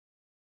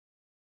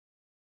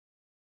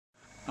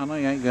I know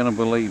you ain't going to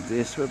believe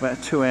this, but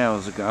about 2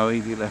 hours ago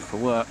Evie left for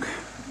work.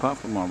 Apart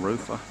from my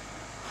roof, I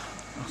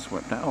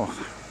swept that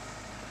off.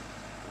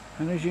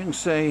 And as you can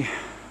see,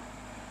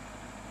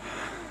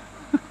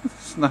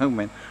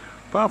 snowmen,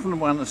 apart from the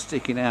one that's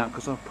sticking out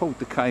because I pulled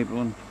the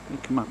cable and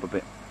it came up a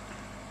bit.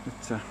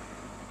 But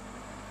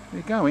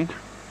we're going.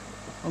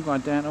 I'm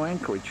going down to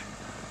Anchorage.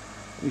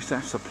 At least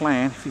that's the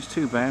plan. If it's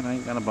too bad, I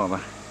ain't going to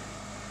bother.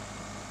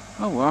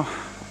 Oh well,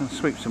 I'm going to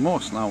sweep some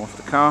more snow off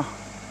the car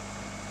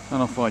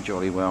and off by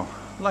jolly well.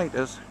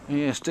 Laters.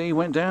 ESD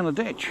went down the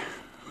ditch.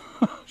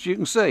 As you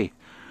can see,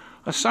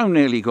 I so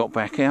nearly got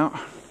back out,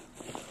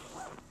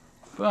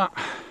 but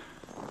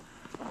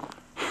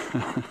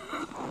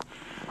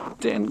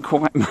didn't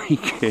quite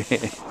make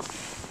it.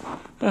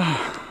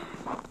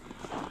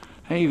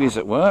 Evie's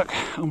at work.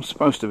 I'm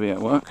supposed to be at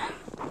work.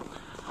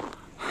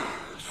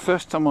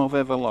 First time I've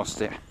ever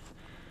lost it.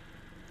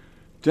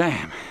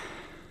 Damn.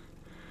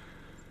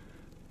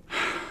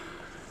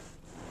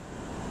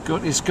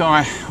 Got this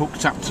guy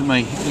hooked up to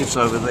me. He lives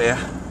over there.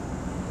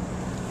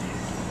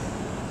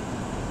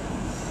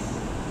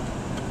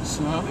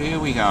 So here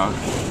we go.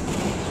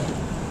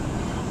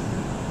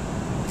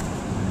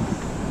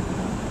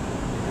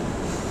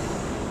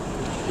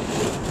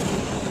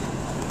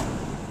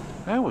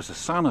 That was the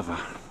son of a.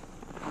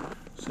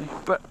 See,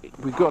 but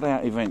we got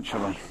out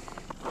eventually.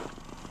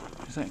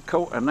 Is that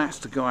cool? And that's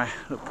the guy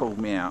that pulled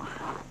me out.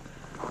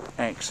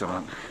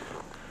 Excellent.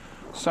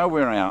 So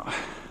we're out.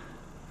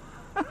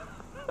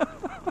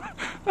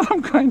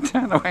 I'm going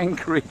down to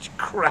Anchorage.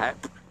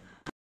 Crap.